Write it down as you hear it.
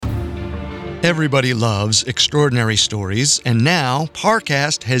Everybody loves extraordinary stories, and now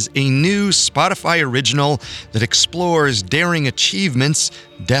Parcast has a new Spotify original that explores daring achievements,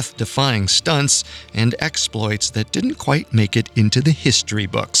 death-defying stunts, and exploits that didn't quite make it into the history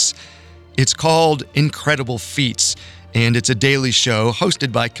books. It's called Incredible Feats, and it's a daily show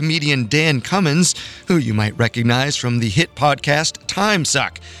hosted by comedian Dan Cummins, who you might recognize from the hit podcast Time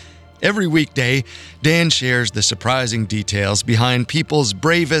Suck. Every weekday, Dan shares the surprising details behind people's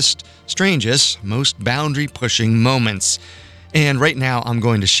bravest, strangest, most boundary-pushing moments. And right now, I'm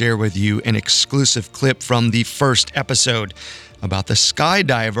going to share with you an exclusive clip from the first episode about the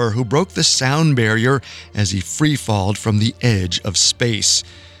skydiver who broke the sound barrier as he free-falled from the edge of space.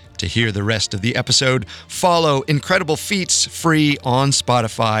 To hear the rest of the episode, follow Incredible Feats free on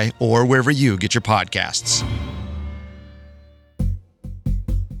Spotify or wherever you get your podcasts.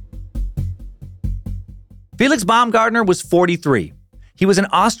 Felix Baumgartner was 43. He was an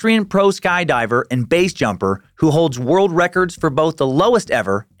Austrian pro skydiver and base jumper who holds world records for both the lowest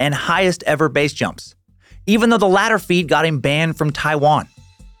ever and highest ever base jumps, even though the latter feat got him banned from Taiwan.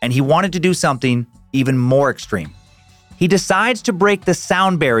 And he wanted to do something even more extreme. He decides to break the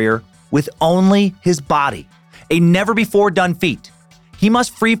sound barrier with only his body, a never-before-done feat. He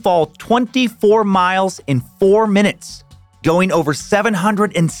must free fall 24 miles in 4 minutes, going over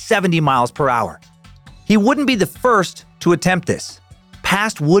 770 miles per hour. He wouldn't be the first to attempt this.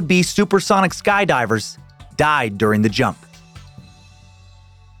 Past would-be supersonic skydivers died during the jump.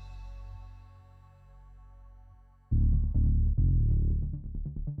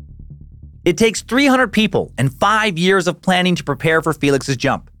 It takes 300 people and 5 years of planning to prepare for Felix's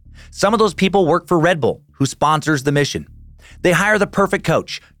jump. Some of those people work for Red Bull, who sponsors the mission. They hire the perfect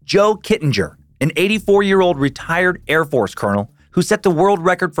coach, Joe Kittinger, an 84-year-old retired Air Force colonel who set the world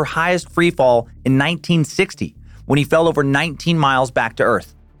record for highest free fall in 1960 when he fell over 19 miles back to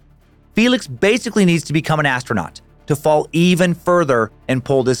Earth. Felix basically needs to become an astronaut to fall even further and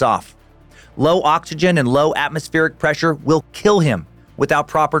pull this off. Low oxygen and low atmospheric pressure will kill him without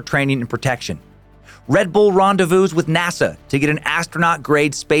proper training and protection. Red Bull rendezvous with NASA to get an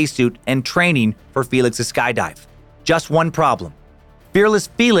astronaut-grade spacesuit and training for Felix's skydive. Just one problem. Fearless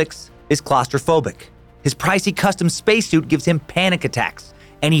Felix is claustrophobic. His pricey custom spacesuit gives him panic attacks,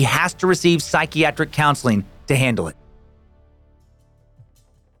 and he has to receive psychiatric counseling to handle it.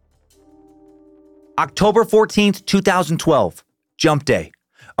 October 14th, 2012, jump day.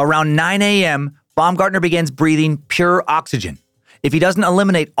 Around 9 a.m., Baumgartner begins breathing pure oxygen. If he doesn't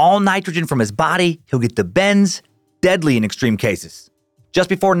eliminate all nitrogen from his body, he'll get the bends, deadly in extreme cases. Just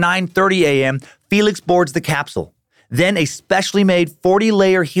before 9:30 a.m., Felix boards the capsule. Then a specially made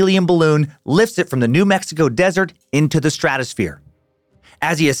 40-layer helium balloon lifts it from the New Mexico desert into the stratosphere.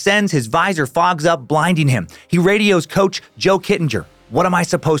 As he ascends, his visor fogs up, blinding him. He radios Coach Joe Kittinger, "What am I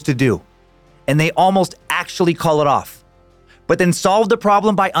supposed to do?" And they almost actually call it off, but then solve the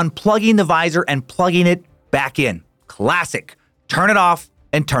problem by unplugging the visor and plugging it back in. Classic. Turn it off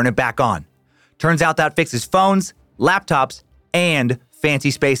and turn it back on. Turns out that fixes phones, laptops, and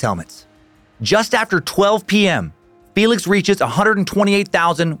fancy space helmets. Just after 12 p.m., Felix reaches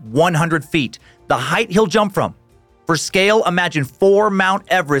 128,100 feet, the height he'll jump from. For scale, imagine 4 Mount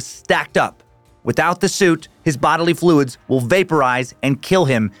Everests stacked up. Without the suit, his bodily fluids will vaporize and kill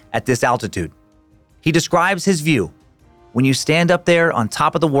him at this altitude. He describes his view. When you stand up there on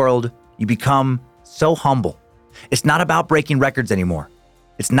top of the world, you become so humble. It's not about breaking records anymore.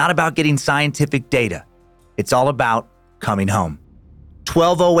 It's not about getting scientific data. It's all about coming home.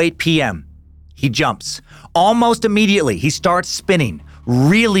 12:08 p.m. He jumps. Almost immediately, he starts spinning.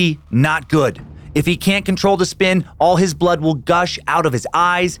 Really not good. If he can't control the spin, all his blood will gush out of his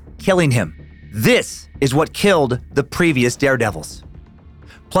eyes, killing him. This is what killed the previous daredevils.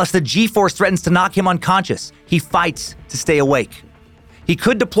 Plus, the G-force threatens to knock him unconscious. He fights to stay awake. He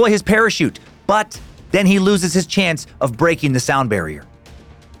could deploy his parachute, but then he loses his chance of breaking the sound barrier.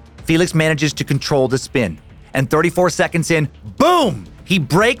 Felix manages to control the spin, and 34 seconds in, boom! He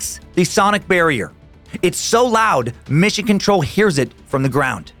breaks the sonic barrier. It's so loud, Mission Control hears it from the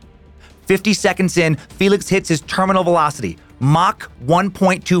ground. 50 seconds in, Felix hits his terminal velocity, Mach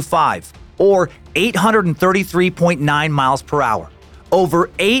 1.25, or 833.9 miles per hour. Over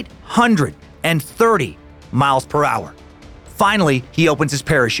 830 miles per hour. Finally, he opens his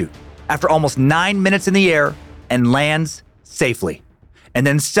parachute after almost 9 minutes in the air and lands safely, and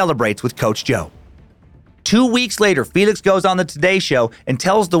then celebrates with Coach Joe. 2 weeks later, Felix goes on the Today Show and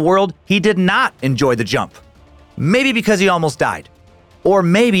tells the world he did not enjoy the jump. Maybe because he almost died. Or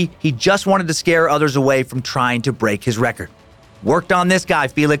maybe he just wanted to scare others away from trying to break his record. Worked on this guy,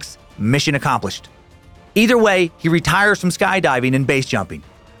 Felix. Mission accomplished. Either way, he retires from skydiving and base jumping.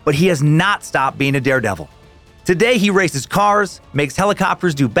 but he has not stopped being a daredevil. Today, he races cars, makes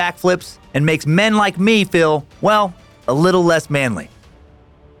helicopters do backflips, and makes men like me feel, well, a little less manly.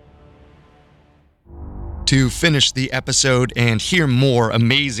 To finish the episode and hear more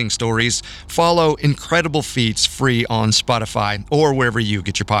amazing stories, follow Incredible Feats free on Spotify or wherever you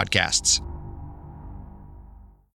get your podcasts.